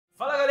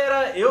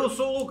galera, eu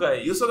sou o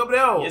Lucas. E eu sou o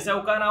Gabriel. E esse é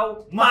o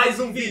canal Mais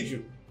um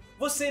Vídeo.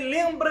 Você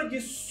lembra de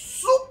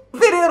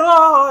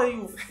Super-Herói,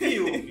 o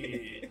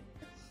filme?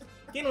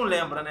 Quem não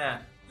lembra,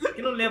 né?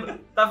 Quem não lembra?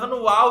 Tava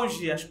no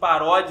auge as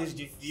paródias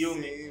de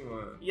filme. Sim,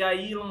 mano. E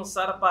aí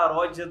lançaram a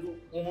paródia do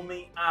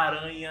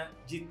Homem-Aranha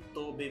de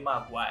Tobey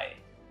Maguire.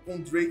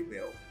 Com Drake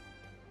Bell.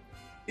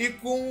 E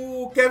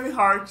com o Kevin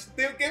Hart.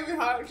 Tem o Kevin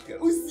Hart,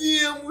 cara. Os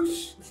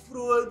Emos, os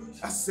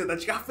Frodos, a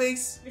Sociedade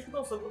Scarface. Deixa eu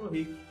dar um soco no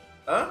Rick.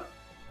 Hã?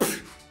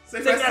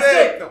 Vocês Você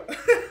aceitam?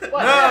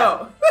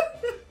 Não!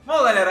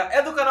 Bom, galera,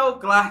 é do canal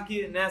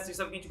Clark, né? Vocês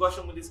sabem que a gente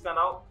gosta muito desse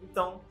canal,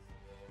 então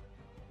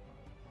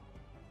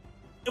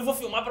eu vou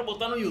filmar pra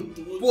botar no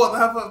YouTube. Pô,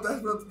 tava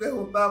pra te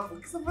perguntar, pô, o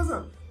que você tá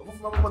fazendo? Eu vou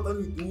filmar pra botar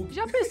no YouTube.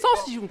 Já pensou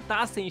se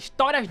juntassem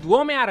histórias do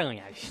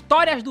Homem-Aranha,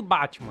 histórias do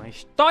Batman,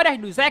 histórias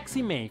dos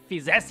X-Men,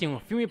 fizessem um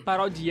filme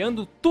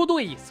parodiando tudo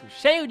isso,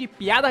 cheio de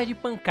piadas de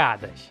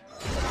pancadas?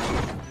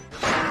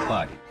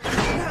 Pare.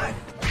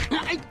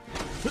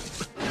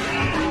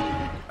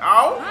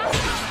 Au!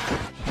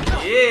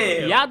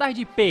 Piadas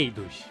de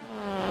peidos.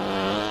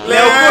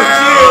 Léo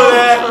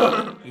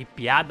curtiu, né? E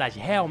piadas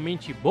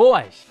realmente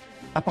boas?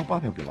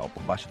 Apalpar meu Bilal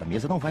por baixo da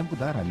mesa não vai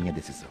mudar a minha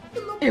decisão.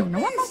 Eu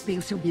não apalpei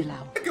o seu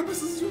Bilal. É que eu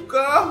preciso de um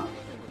carro.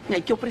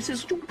 É que eu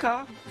preciso de um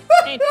carro.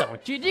 Então,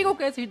 te digo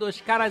que esses dois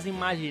caras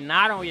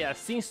imaginaram e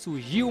assim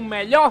surgiu o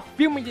melhor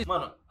filme de...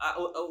 Mano,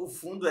 o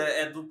fundo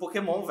é do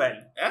Pokémon,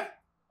 velho. É?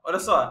 Olha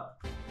só.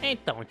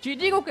 Então, te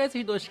digo que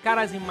esses dois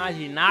caras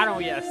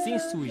imaginaram e assim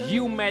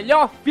surgiu o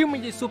melhor filme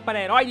de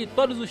super-herói de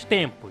todos os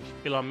tempos.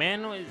 Pelo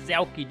menos é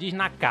o que diz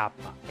na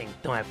capa.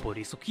 Então é por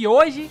isso que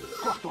hoje...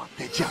 Cortam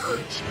até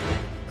diamante.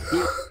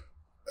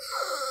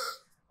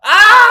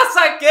 Ah,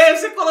 saquei!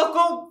 Você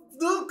colocou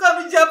um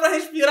caminhão pra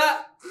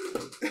respirar.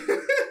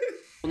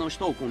 Eu não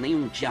estou com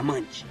nenhum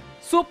diamante.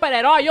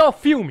 Super-herói ou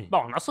filme?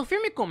 Bom, nosso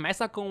filme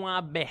começa com uma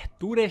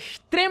abertura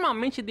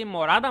extremamente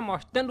demorada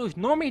mostrando os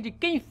nomes de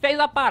quem fez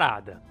a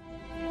parada.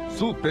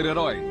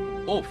 Super-herói,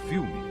 o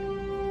filme.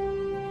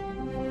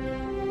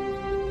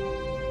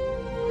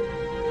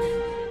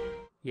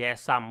 E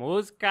essa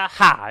música,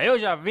 eu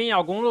já vi em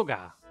algum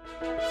lugar.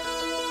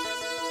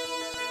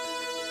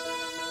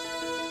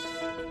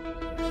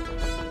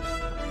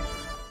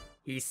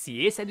 E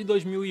se esse é de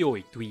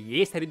 2008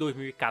 e esse é de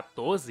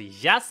 2014,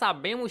 já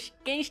sabemos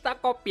quem está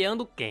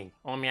copiando quem.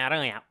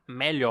 Homem-Aranha,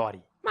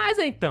 melhore. Mas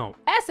então,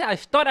 essa é a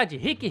história de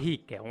Rick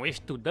Ricker, um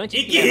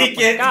estudante que leva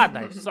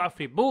pancadas,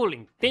 sofre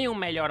bullying, tem um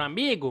melhor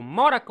amigo,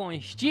 mora com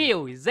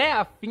Steels, é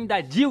afim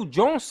da Jill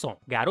Johnson,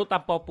 garota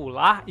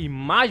popular e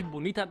mais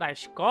bonita da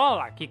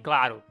escola, que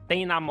claro,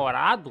 tem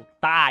namorado.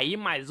 Tá aí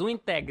mais um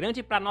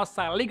integrante pra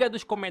nossa Liga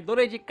dos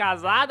Comedores de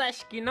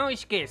Casadas que não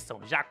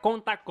esqueçam, já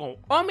conta com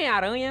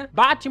Homem-Aranha,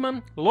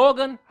 Batman,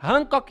 Logan,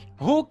 Hancock,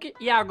 Hulk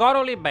e agora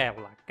o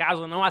Libélula.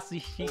 Caso não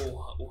assistir...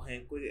 Porra, o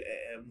Hancock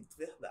é muito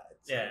verdade.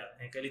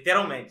 É,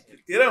 literalmente.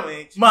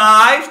 Literalmente.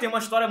 Mas tem uma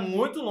história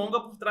muito longa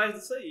por trás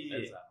disso aí.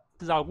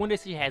 Exato. Algum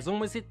desses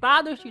resumos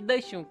citados te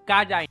deixa um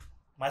card aí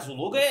Mas o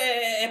Logan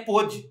é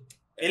podre.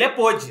 Ele é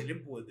podre. Ele é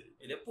podre.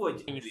 Ele é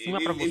podre. em cima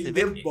pra você Ele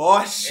ver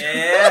deboche.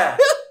 É.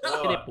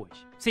 depois.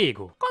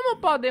 Sigo. Como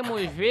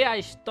podemos ver, a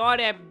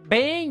história é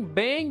bem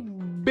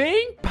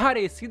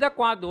parecida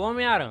com a do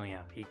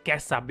Homem-Aranha. E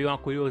quer saber uma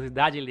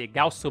curiosidade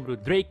legal sobre o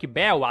Drake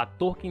Bell,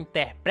 ator que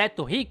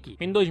interpreta o Rick?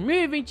 Em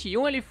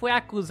 2021 ele foi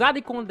acusado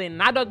e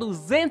condenado a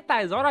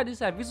 200 horas de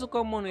serviço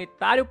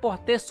comunitário por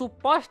ter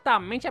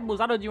supostamente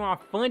abusado de uma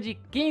fã de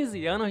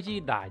 15 anos de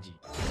idade.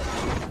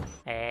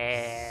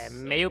 É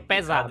meio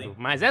pesado,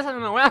 mas essa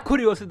não é a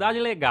curiosidade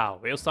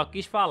legal, eu só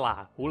quis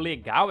falar. O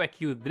legal é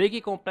que o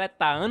Drake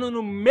completa ano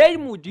no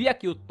mesmo dia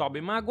que o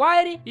Tobey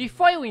Maguire e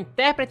foi o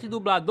intérprete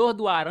dublador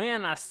do Aranha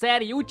na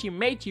série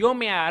Ultimate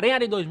Homem-Aranha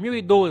de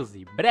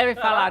 2012. Breve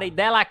falarei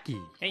dela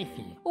aqui.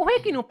 Enfim, o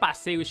Rick no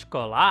passeio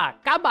escolar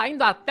acaba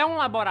indo até um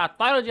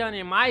laboratório de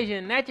animais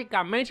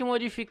geneticamente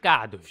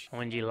modificados,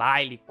 onde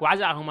lá ele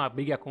quase arruma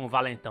briga com o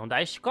valentão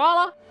da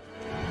escola.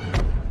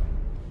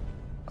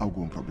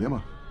 Algum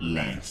problema?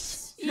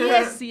 Lance. E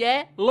esse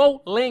é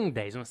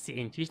Lowlanders, um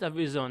cientista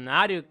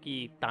visionário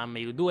que tá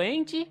meio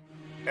doente.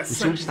 É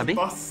senhor está bem?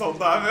 Nossa,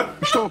 saudável.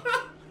 Estou.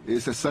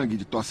 Esse é sangue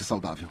de tosse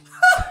saudável.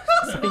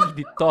 Sangue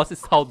de tosse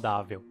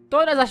saudável.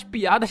 Todas as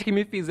piadas que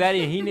me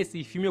fizerem rir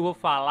nesse filme eu vou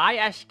falar, e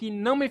as que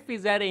não me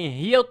fizerem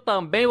rir eu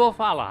também vou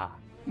falar.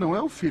 Não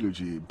é o filho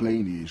de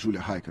Blaine e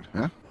Julia Hiker,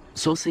 é?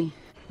 Sou sim.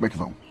 Como é que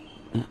vão?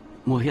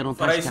 Morreram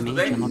Fora isso,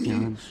 tragicamente tudo há bem?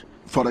 9 anos.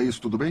 Fora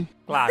isso, tudo bem?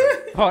 Claro,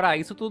 fora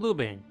isso tudo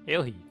bem,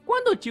 eu ri.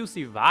 Quando o tio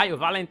se vai, o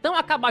valentão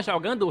acaba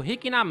jogando o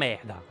Rick na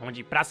merda,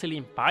 onde pra se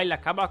limpar ele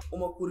acaba...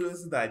 Uma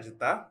curiosidade,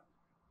 tá?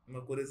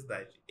 Uma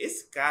curiosidade.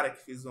 Esse cara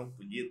que fez o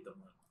Ampulheta,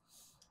 mano,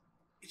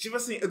 tipo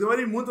assim, eu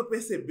demorei muito a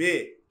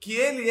perceber que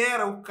ele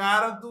era o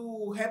cara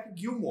do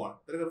Happy Gilmore,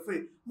 tá ligado? Eu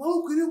falei,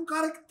 maluco, ele é o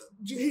cara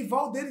de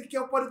rival dele, que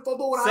é o Paletó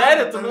Dourado.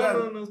 Sério? Tá Tu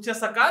ligado? não tinha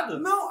sacado?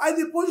 Não, aí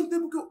depois de um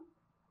tempo que eu...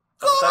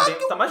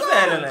 Tá mais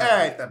velho,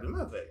 né? É, tá bem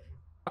mais velho.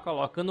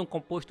 colocando um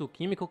composto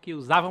químico que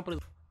usavam para...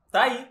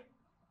 Tá aí.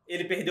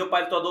 Ele perdeu o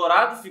paletó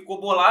dourado, ficou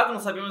bolado, não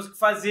sabia mais o que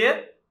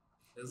fazer.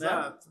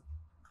 Exato.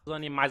 os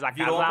animais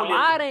Virou uma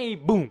acasalarem e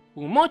bum!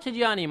 Um monte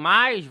de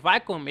animais vai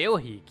comer o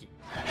Rick.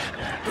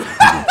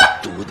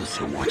 Tudo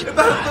seu monte de...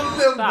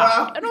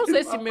 Tá, eu não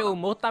sei se meu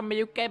humor tá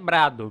meio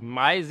quebrado,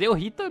 mas eu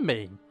ri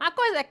também. A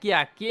coisa é que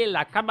aqui ele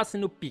acaba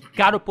sendo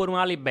picado por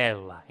uma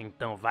libélula,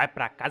 então vai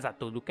pra casa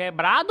todo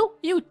quebrado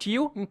e o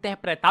tio,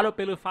 interpretado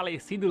pelo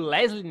falecido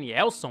Leslie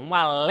Nielsen,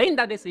 uma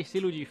lenda desse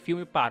estilo de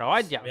filme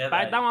paródia,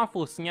 vai dar uma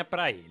forcinha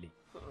pra ele.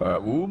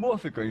 O humor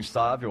fica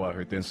instável, a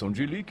retenção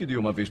de líquido e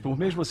uma vez por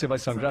mês você vai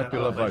sangrar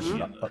pela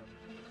vagina.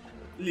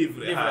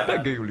 Livro errado.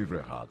 Peguei o livro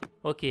errado.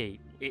 Ok,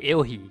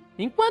 eu ri.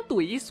 Enquanto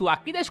isso,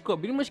 aqui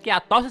descobrimos que a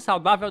tosse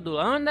saudável do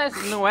Anders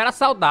não era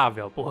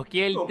saudável, porque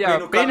ele tem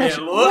apenas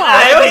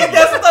eu ri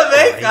dessa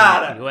também,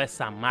 cara. criou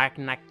essa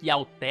máquina que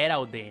altera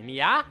o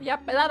DNA e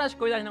apesar das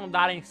coisas não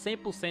darem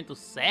 100%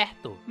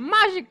 certo,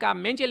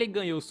 magicamente ele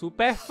ganhou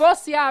super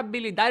força e a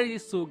habilidade de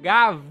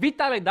sugar a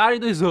vitalidade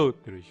dos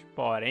outros.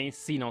 Porém,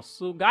 se não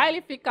sugar,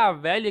 ele fica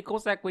velho e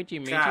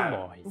consequentemente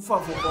morre. Por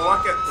favor,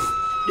 coloque...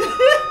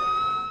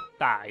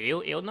 Tá,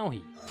 eu não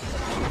ri.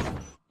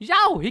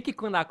 Já o Rick,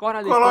 quando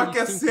acorda depois Coloque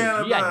a de 5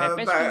 cena dias, vai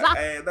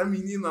pesquisar... da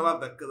menina lá,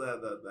 da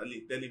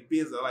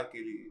limpeza lá, que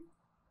ele...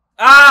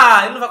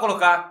 Ah, ele não vai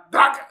colocar.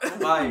 Droga!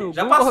 Vai, No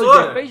já Google,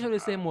 passou. depois de ele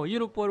ser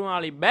mordido por uma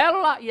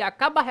libélula e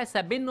acaba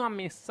recebendo uma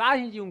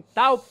mensagem de um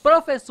tal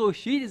Professor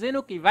X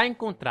dizendo que vai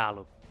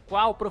encontrá-lo.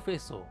 Qual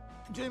professor?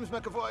 James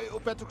McAvoy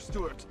ou Patrick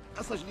Stewart.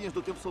 Essas linhas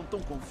do tempo são tão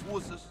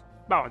confusas.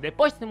 Bom,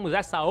 depois temos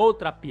essa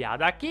outra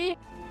piada aqui.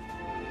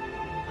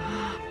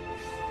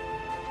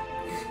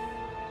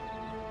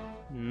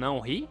 Não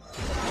ri?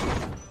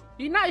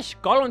 E na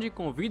escola onde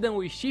convidam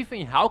o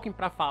Stephen Hawking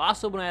para falar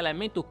sobre um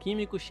elemento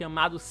químico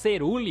chamado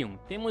cerúleo,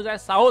 temos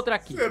essa outra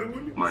aqui.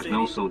 Mas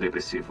não sou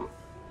depressivo,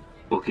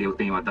 porque eu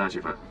tenho a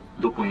dádiva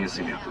do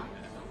conhecimento.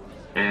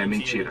 É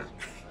mentira.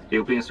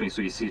 Eu penso em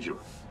suicídio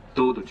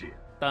todo dia.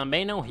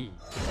 Também não ri.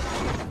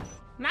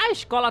 Na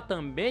escola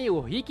também, o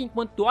Rick,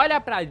 enquanto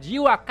olha pra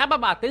Jill, acaba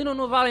batendo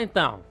no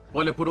valentão.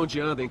 Olha por onde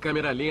anda, em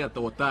câmera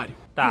lenta, otário.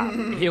 Tá,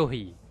 eu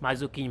ri.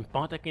 Mas o que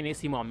importa é que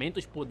nesse momento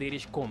os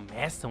poderes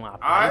começam a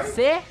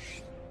aparecer.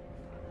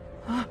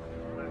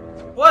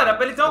 Pô, era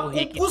pra ele ter uma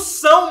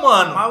concussão,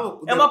 mano.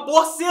 Maluco, é uma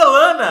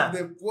porcelana.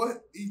 Depois,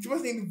 e tipo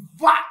assim,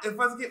 vá, ele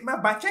faz aqui,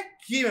 mas bate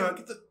aqui, meu.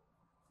 Aqui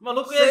O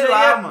maluco sei ia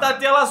lá, mano. dar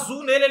tela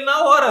azul nele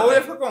na hora. Ou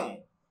ia velho. ficar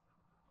como?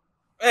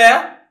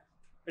 É.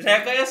 Já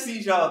ia cair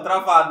assim, já, ó,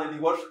 travado ali.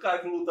 Igual os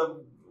caras que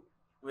lutam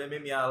o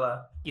MMA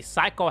lá. Que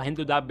sai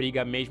correndo da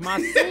briga mesmo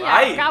assim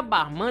Ai. e acaba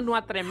armando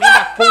uma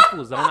tremenda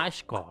confusão na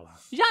escola.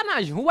 Já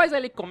nas ruas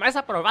ele começa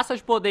a provar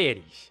seus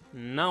poderes.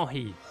 Não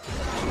ri.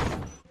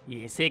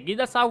 E em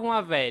seguida salva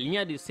uma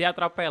velhinha de ser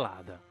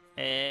atropelada.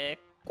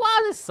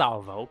 Quase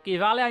salva, o que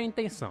vale é a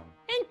intenção.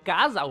 Em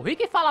casa, o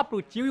Rick fala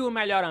pro tio e o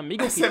melhor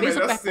amigo que tem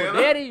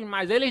superpoderes,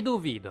 mas eles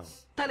duvidam.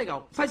 Tá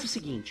legal, faz o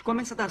seguinte,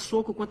 começa a dar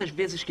soco quantas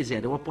vezes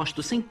quiser. Eu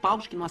aposto 100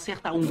 paus que não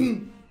acerta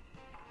um.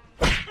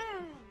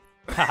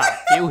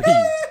 Eu ri.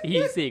 E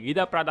em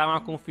seguida, pra dar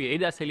uma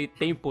conferida se ele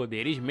tem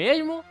poderes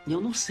mesmo... Eu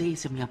não sei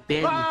se a minha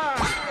pele...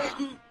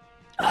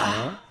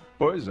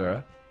 Pois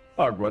é.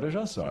 Agora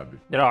já sabe.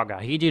 Droga,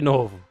 ri de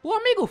novo. O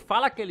amigo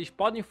fala que eles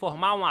podem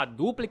formar uma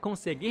dupla e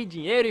conseguir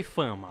dinheiro e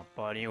fama.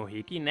 Porém o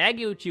Rick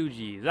nega e o tio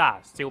diz,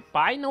 seu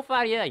pai não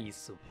faria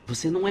isso.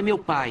 Você não é meu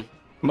pai.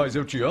 Mas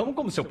eu te amo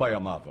como seu pai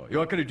amava. Eu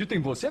acredito em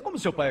você como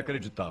seu pai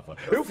acreditava.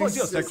 Eu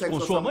fazia sexo com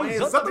sua mãe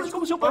exatamente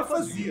como seu pai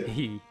fazia.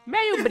 E,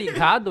 meio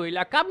brigado, ele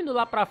acaba indo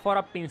lá pra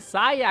fora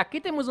pensar e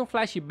aqui temos um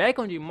flashback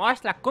onde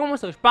mostra como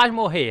seus pais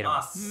morreram.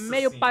 Nossa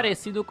meio senhora.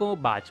 parecido com o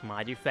Batman.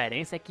 A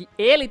diferença é que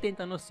ele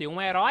tentando ser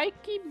um herói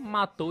que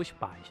matou os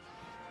pais.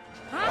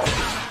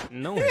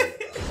 Não ri.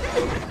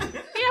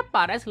 Quem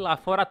aparece lá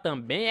fora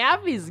também é a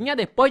vizinha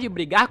depois de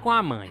brigar com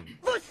a mãe.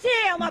 Você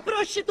é uma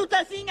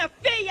prostitutazinha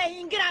feia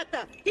e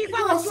ingrata,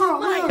 igual a sua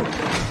mãe.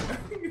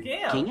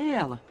 Quem é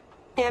ela?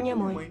 É a minha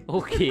mãe.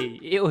 Ok,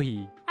 eu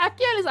ri.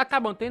 Aqui eles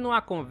acabam tendo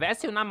uma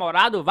conversa e o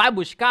namorado vai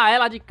buscar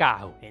ela de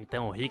carro.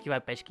 Então o Rick vai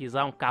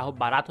pesquisar um carro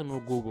barato no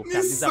Google que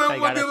avisa Isso é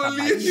pegar essa modelo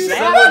lixo. bike Isso é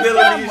dela modelo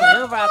e lixo.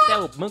 amanhã vai até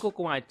o banco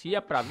com a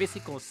tia pra ver se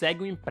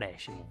consegue um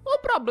empréstimo. O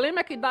problema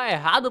é que dá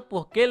errado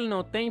porque ele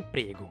não tem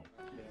emprego.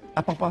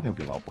 Apalpar meu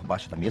Bilal por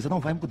baixo da mesa não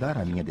vai mudar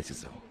a minha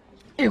decisão.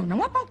 Eu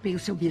não apalpei o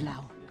seu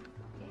Bilal.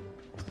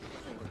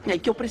 É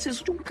que eu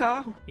preciso de um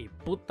carro. E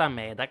puta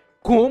merda,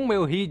 como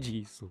eu ri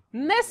disso.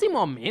 Nesse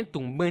momento,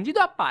 um bandido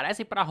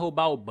aparece pra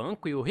roubar o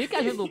banco e o Rick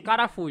ajuda o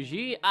cara a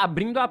fugir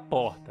abrindo a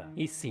porta.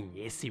 E sim,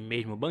 esse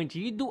mesmo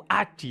bandido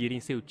atira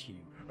em seu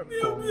tio.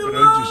 Com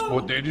grandes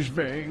poderes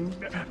vem...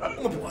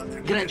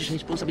 Grandes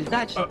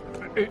responsabilidades?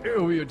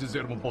 Eu ia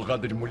dizer uma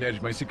porrada de mulheres,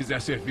 mas se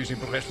quiser ser virgem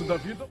pro resto da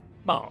vida...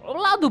 Bom, o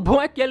lado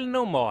bom é que ele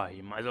não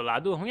morre, mas o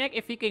lado ruim é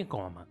que fica em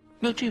coma.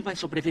 Meu tio vai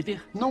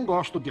sobreviver? Não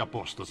gosto de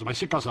apostas, mas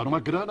se casar uma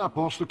grana,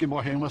 aposto que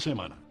morre em uma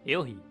semana.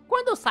 Eu ri.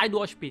 Quando sai do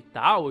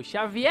hospital, o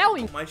Xavier...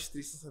 O mais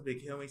triste é saber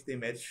que realmente tem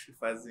médicos que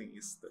fazem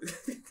isso. Tá?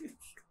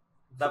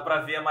 Dá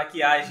pra ver a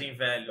maquiagem,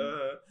 velho.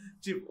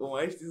 Tipo, o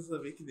mais triste é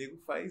saber que nego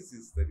faz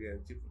isso, tá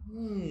ligado? Tipo,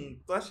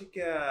 tu acha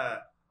que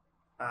a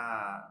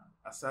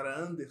A Sarah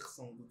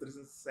Anderson, do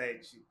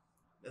 307.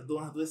 Eu dou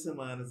umas 2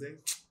 semanas, hein?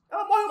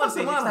 Ela morre uma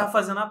semana. A gente tava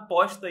fazendo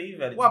aposta aí,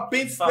 velho. O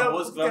apêndice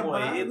famoso que vai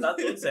morrer, tá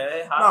tudo certo. É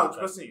errado. Não,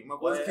 tipo assim, uma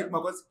coisa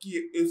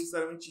que eu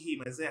sinceramente ri,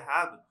 mas é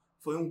errado,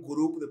 foi um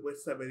grupo, depois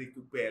de saberem que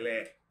o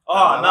Pelé...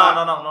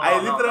 Não. Aí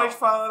literalmente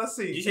falaram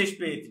assim...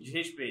 Desrespeito.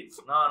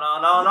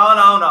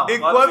 Não. Em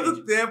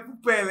quanto tempo o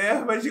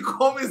Pelé vai de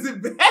comes e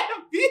bebes?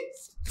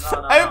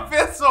 Aí o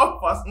pessoal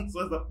passa um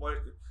sonho da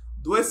aposta.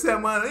 2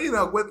 semanas aí, não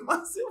aguento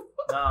mais.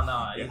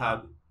 Não.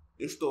 Errado.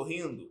 Eu estou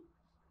rindo.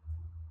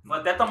 Vou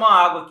até tomar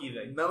uma água aqui,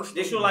 velho.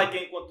 Deixa o like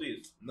aí enquanto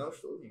isso. Não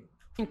estou rindo.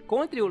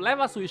 Encontre e o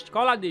leva à sua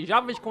escola de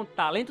jovens com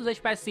talentos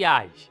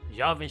especiais.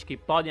 Jovens que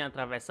podem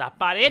atravessar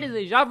paredes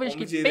e jovens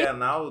Como que... diria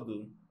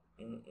Naldo,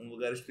 um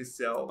lugar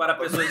especial... Para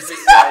pessoas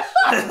especiais.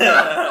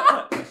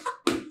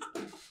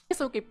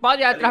 Pensam que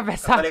podem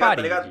atravessar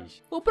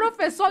paredes. O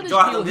professor diz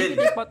que o Rick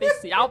tem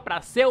potencial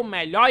pra ser o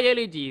melhor e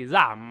ele diz: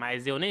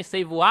 mas eu nem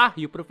sei voar.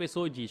 E o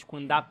professor diz: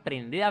 quando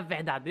aprender a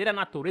verdadeira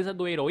natureza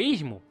do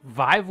heroísmo,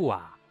 vai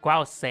voar.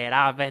 Qual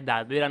será a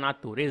verdadeira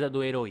natureza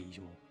do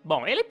heroísmo?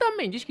 Bom, ele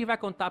também diz que vai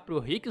contar pro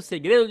Rick o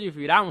segredo de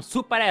virar um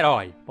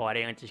super-herói.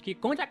 Porém, antes que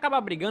conte, acaba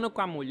brigando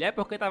com a mulher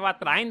porque tava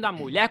traindo a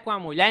mulher com a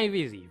mulher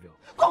invisível.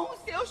 Com os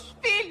seus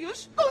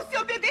filhos, com o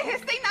seu bebê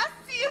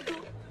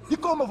recém-nascido. E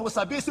como eu vou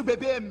saber se o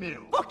bebê é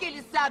meu? Porque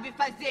ele sabe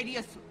fazer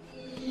isso.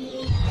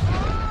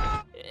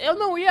 Eu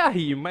não ia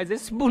rir, mas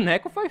esse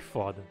boneco foi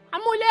foda. A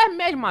mulher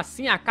mesmo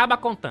assim acaba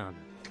contando.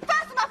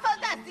 Faça uma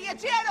fantasia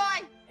de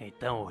herói.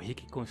 Então o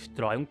Rick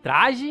constrói um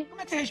traje.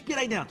 Como é que você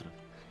respira aí dentro?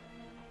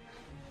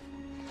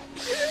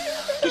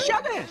 Que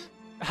chave é esse?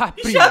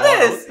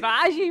 Aprimora o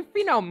traje e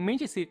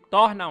finalmente se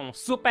torna um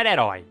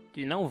super-herói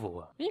que não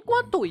voa.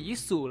 Enquanto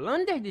isso,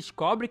 Lander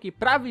descobre que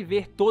pra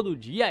viver todo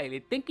dia ele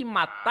tem que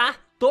matar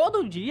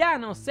todo dia, a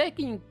não ser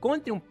que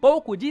encontre um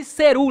pouco de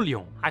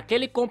cerúleum,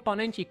 aquele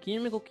componente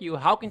químico que o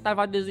Hawking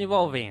estava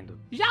desenvolvendo.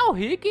 Já o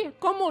Rick,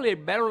 como o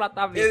libélula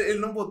tava... Ele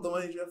não botou,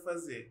 mas a gente vai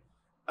fazer.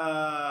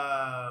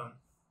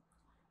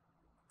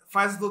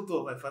 Faz o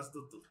doutor, faz o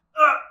doutor.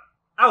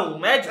 O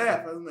médico?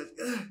 Faz o médico.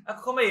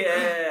 Calma aí,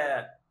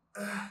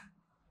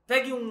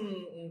 Pegue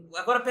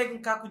agora pegue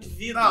um caco de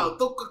vidro. Não, eu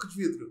tô com caco de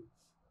vidro.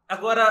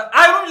 Agora...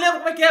 eu não me lembro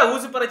como é que é.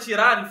 Use para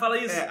tirar, ele fala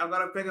isso.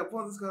 Agora pega a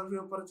ponta desse caco de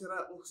vidro para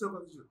tirar o seu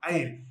caco de vidro.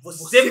 Aí ele...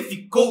 Você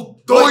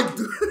ficou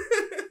doido!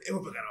 Eu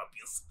vou pegar uma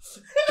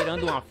pinça.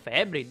 Tirando uma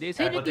febre,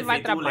 decide que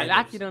vai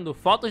trabalhar tirando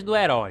fotos do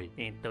herói.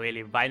 Então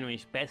ele vai numa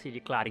espécie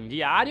de clarim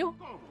diário.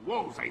 Como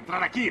ousa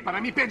entrar aqui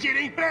para me pedir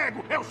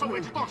emprego? Eu sou o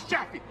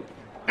editor-chefe.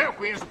 Eu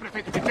conheço o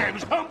prefeito de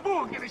ternos,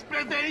 hambúrgueres,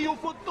 prevêem o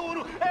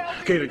futuro.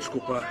 Queira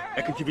desculpar,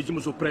 é que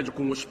dividimos o prédio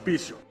com um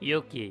hospício. E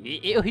o quê?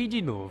 Eu ri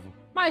de novo.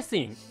 Mas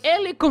sim,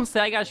 ele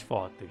consegue as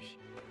fotos.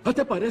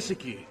 Até parece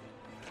que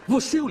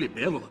você é o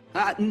libélula.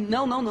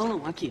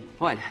 Não. Aqui,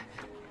 olha.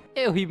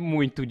 Eu ri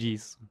muito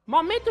disso.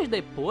 Momentos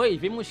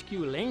depois, vimos que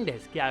o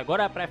Landers, que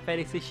agora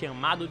prefere ser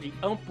chamado de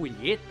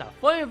Ampulheta,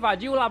 foi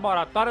invadir o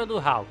laboratório do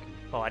Hawking.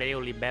 Porém,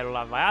 o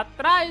libélula vai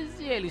atrás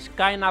e eles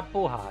caem na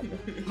porrada.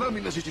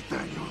 Lâminas de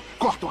titânio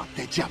cortam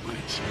até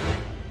diamante.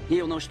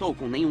 Eu não estou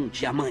com nenhum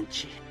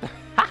diamante.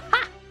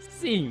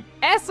 Sim,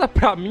 essa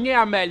pra mim é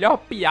a melhor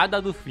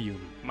piada do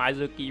filme. Mas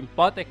o que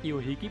importa é que o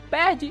Rick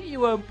perde e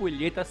o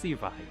Ampulheta se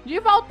vai. De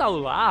volta ao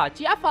lar, a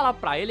tia fala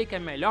pra ele que é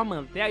melhor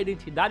manter a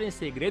identidade em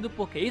segredo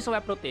porque isso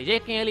vai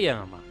proteger quem ele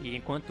ama. E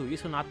enquanto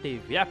isso, na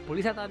TV, a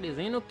polícia tá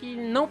dizendo que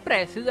não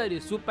precisa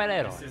de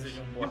super-heróis.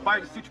 O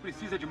Empire City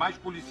precisa de mais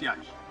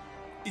policiais.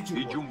 E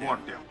de um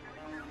bordel.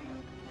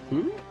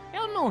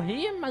 Eu não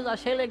ri, mas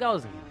achei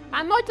legalzinho.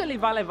 À noite ele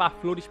vai levar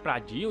flores pra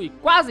Jill e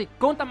quase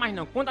conta, mas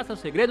não conta seu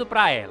segredo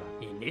pra ela.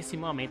 E nesse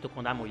momento,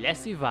 quando a mulher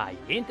se vai,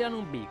 entra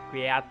num bico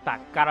e é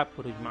atacada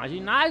por os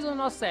marginais, o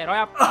nosso herói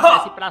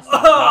aparece pra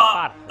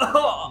salvar a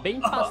parada. Bem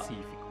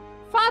pacífico.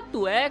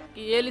 Fato é que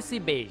eles se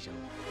beijam.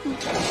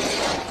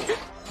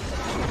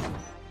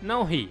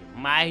 Não ri,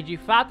 mas de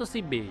fato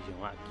se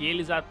beijam. Aqui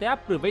eles até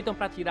aproveitam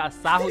pra tirar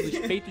sarro dos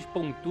peitos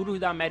pontudos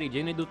da Mary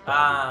Jane e do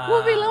Toby.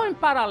 O vilão, em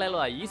paralelo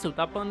a isso,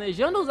 tá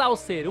planejando usar o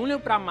cerúleo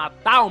pra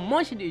matar um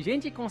monte de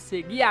gente e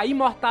conseguir a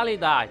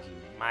imortalidade.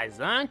 Mas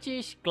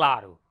antes,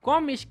 claro,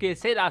 como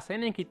esquecer da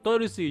cena em que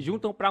todos se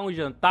juntam pra um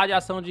jantar de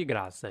ação de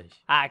graças?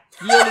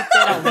 Aqui eu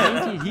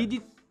literalmente ri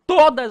de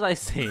todas as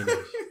cenas.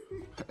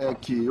 É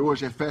que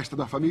hoje é festa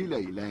da família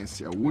e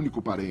Lance é o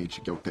único parente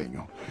que eu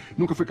tenho.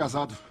 Nunca fui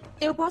casado.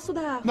 Eu posso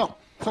dar... Não,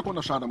 só quando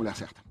achar a mulher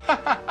certa.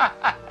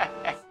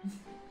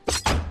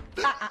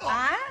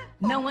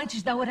 Não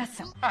antes da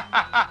oração.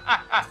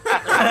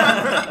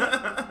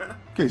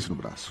 Que é isso no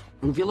braço?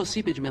 Um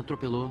velocípede me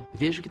atropelou.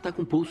 Vejo que tá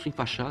com o pulso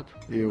enfaixado.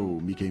 Eu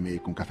me queimei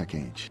com café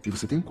quente. E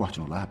você tem um corte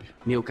no lábio?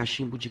 Meu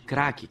cachimbo de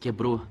crack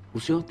quebrou. O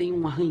senhor tem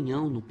um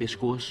arranhão no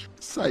pescoço.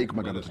 Saí com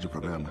uma garota de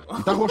programa.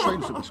 E tá roxo aí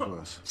no seu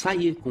pescoço.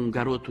 Saí com um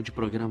garoto de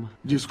programa.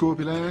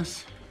 Desculpe,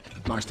 Lance.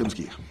 Nós temos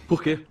que ir.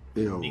 Por quê?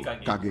 Eu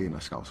caguei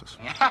nas calças.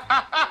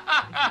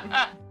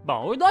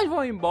 Bom, os dois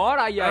vão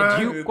embora e a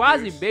Jill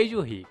quase beija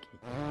o Rick.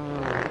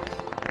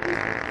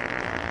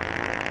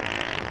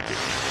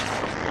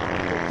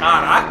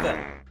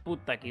 Caraca!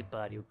 puta que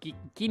pariu,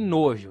 que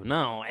nojo.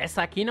 Não,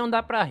 essa aqui não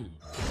dá pra rir.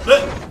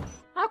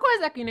 A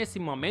coisa é que nesse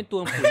momento o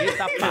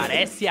ampulheta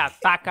aparece e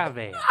ataca a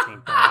véia.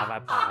 Então ela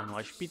vai parar no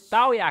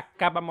hospital e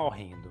acaba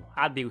morrendo.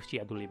 Adeus,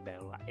 tia do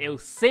Libélula. Eu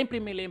sempre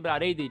me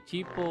lembrarei de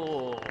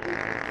tipo...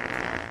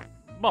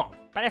 Bom,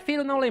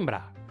 prefiro não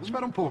lembrar.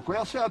 Espera um pouco,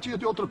 essa é a tia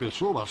de outra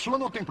pessoa. A sua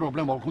não tem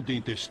problema algum de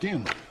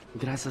intestino?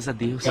 Graças a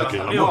Deus. Porque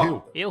ela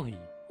morreu. Eu ri.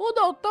 O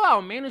doutor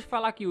ao menos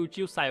fala que o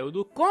tio saiu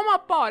do coma,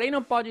 porém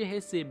não pode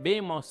receber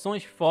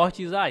emoções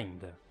fortes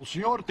ainda. O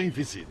senhor tem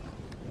visita.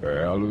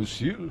 É a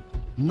Lucille?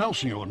 Não,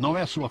 senhor, não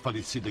é sua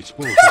falecida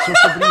esposa, é seu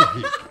sobrinho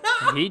Rick.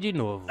 Ri de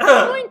novo.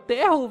 No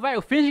enterro, o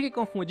velho finge que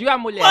confundiu a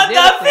mulher dele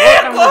com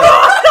outra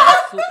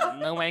mulher. Isso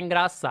não é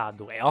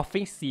engraçado, é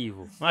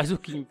ofensivo. Mas o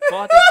que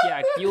importa é que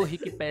aqui o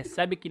Rick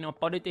percebe que não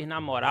pode ter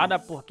namorada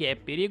porque é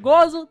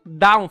perigoso,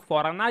 dá um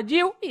fora na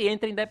Jill e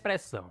entra em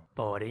depressão.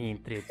 Porém,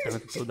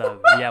 entretanto,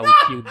 todavia,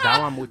 o tio dá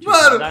uma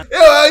motivada... Mano,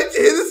 eu ri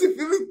desse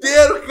filme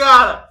inteiro,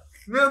 cara!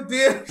 Meu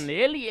Deus!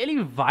 Nele,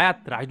 ele vai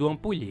atrás do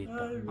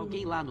ampulheta.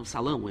 Alguém lá no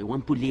salão é o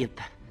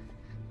ampulheta.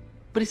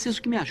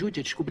 Preciso que me ajude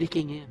a descobrir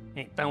quem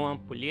é. Então o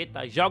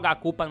ampulheta joga a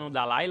culpa no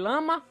Dalai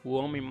Lama, o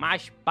homem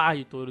mais paz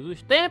de todos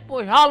os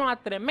tempos, rola uma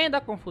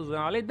tremenda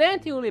confusão ali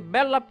dentro e o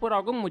Libélula por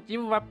algum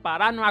motivo vai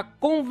parar numa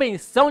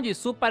convenção de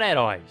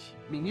super-heróis.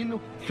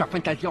 Menino, sua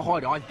fantasia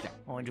horrorosa.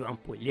 Onde o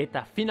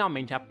ampulheta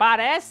finalmente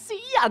aparece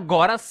e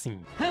agora sim.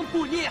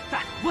 Ampulheta,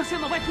 você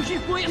não vai fugir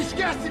com isso.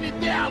 Esquece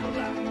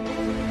Libélula!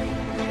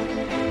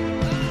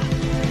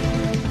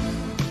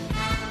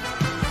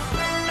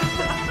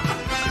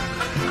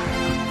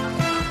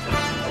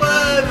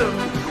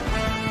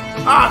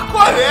 Ah,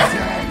 qual é?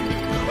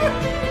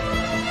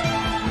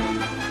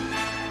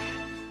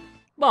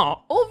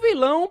 Bom, o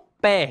vilão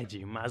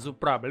perde, mas o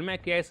problema é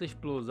que essa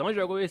explosão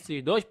jogou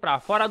esses dois pra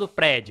fora do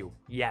prédio.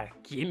 E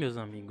aqui, meus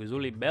amigos, o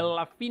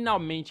Libélula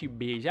finalmente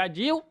beija a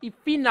Jill e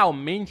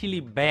finalmente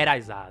libera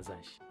as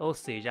asas. Ou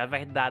seja, a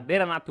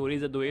verdadeira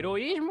natureza do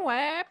heroísmo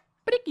é...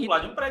 Pular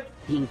de um prédio.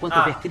 E enquanto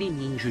houver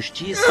crime e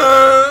injustiça,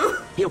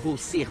 eu vou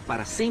ser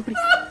para sempre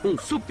um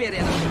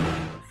super-herói.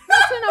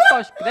 Na cena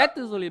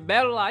pós-créditos, o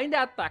Libélula ainda é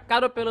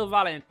atacado pelo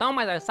valentão,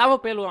 mas é salvo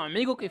pelo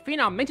amigo que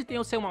finalmente tem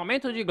o seu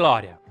momento de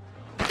glória.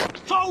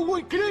 Sou o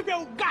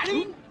incrível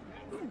Galinho!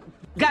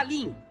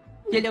 Galinho!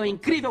 Ele é o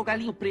incrível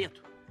Galinho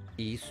Preto.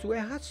 Isso é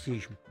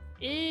racismo.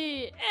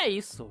 E é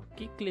isso,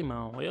 que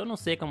climão. Eu não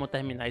sei como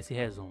terminar esse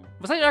resumo.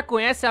 Você já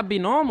conhece a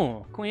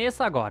Binomo?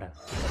 Conheça agora.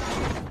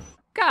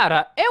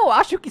 Cara, eu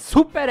acho que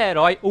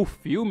Super-Herói, o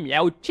filme,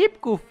 é o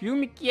típico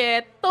filme que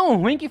é tão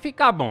ruim que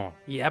fica bom.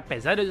 E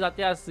apesar de eu já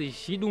ter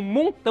assistido um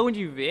montão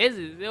de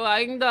vezes, eu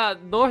ainda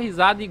dou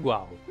risada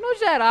igual. No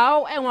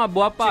geral, é uma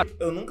boa parte.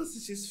 Eu nunca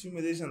assisti esse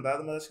filme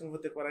legendado, mas acho que não vou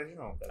ter coragem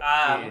não, cara.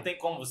 Ah, porque... não tem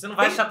como, você não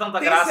vai achar tanta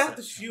graça. Tem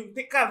certos filmes,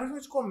 cara,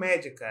 principalmente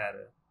comédia,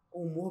 cara.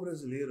 O humor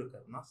brasileiro,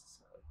 cara, nossa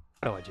senhora.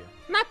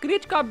 Na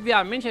crítica,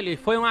 obviamente, ele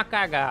foi uma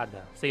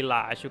cagada. Sei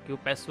lá, acho que o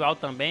pessoal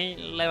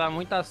também leva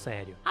muito a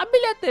sério. A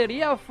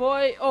bilheteria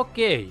foi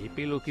ok, e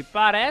pelo que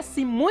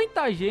parece,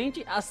 muita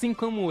gente, assim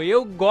como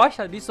eu,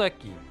 gosta disso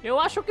aqui. Eu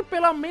acho que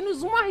pelo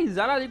menos uma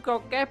risada de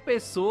qualquer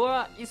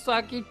pessoa, isso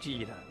aqui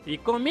tira. E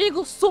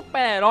comigo,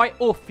 Super-Herói,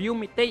 o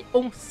filme tem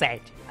um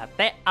 7.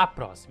 Até a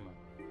próxima.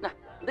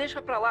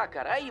 Deixa pra lá,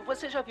 cara. Aí,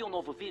 você já viu um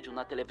novo vídeo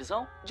na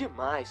televisão?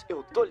 Demais,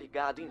 eu tô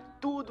ligado em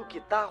tudo que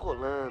tá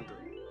rolando.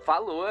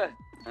 Falou.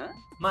 Hã?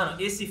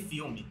 Mano, esse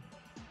filme,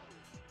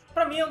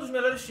 pra mim é um dos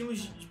melhores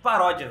filmes de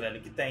paródia,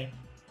 velho, que tem.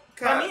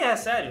 Cara, pra mim é,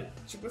 sério.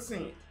 Tipo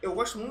assim, eu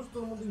gosto muito de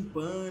Todo Mundo em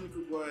Pânico.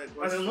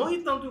 Mas eu não ri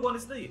tanto igual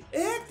nesse daí.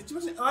 É, tipo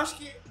assim, eu acho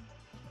que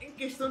em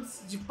questão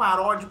de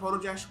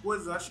parodiar as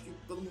coisas, eu acho que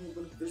Todo Mundo em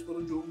Pânico 3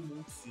 parodiou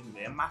muito filme.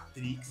 É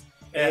Matrix,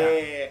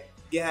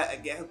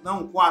 Guerra...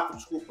 Não, 4,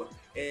 desculpa.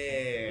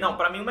 Não,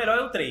 pra mim o melhor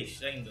é o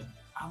 3 ainda.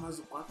 Ah, mas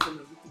o 4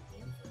 também é muito bom.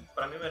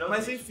 Pra mim, melhor.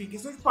 Mas enfim,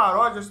 questão de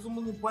paródias, Todo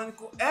Mundo em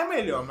Pânico é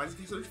melhor, mas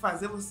questão de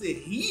fazer você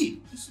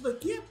rir, isso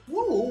daqui é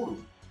puro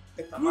ouro.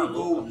 É tá puro maluco,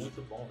 ouro.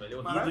 muito bom, velho.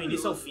 Eu ri do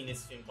início ao fim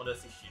nesse filme quando eu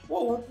assisti.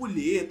 Pô, o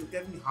Ampulheta, o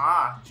Kevin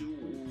Hart,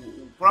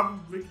 o próprio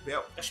Drake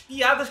Bell. As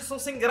piadas que são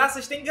sem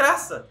graças têm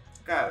graça.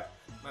 Cara,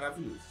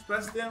 maravilhoso. Espero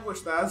que você tenha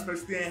gostado, espero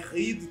que você tenha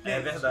rido,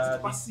 tenha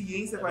tido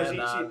paciência com a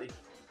gente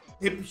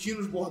repetindo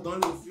os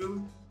bordões do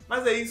filme.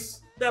 Mas é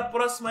isso. Até a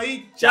próxima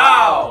aí.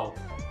 Tchau!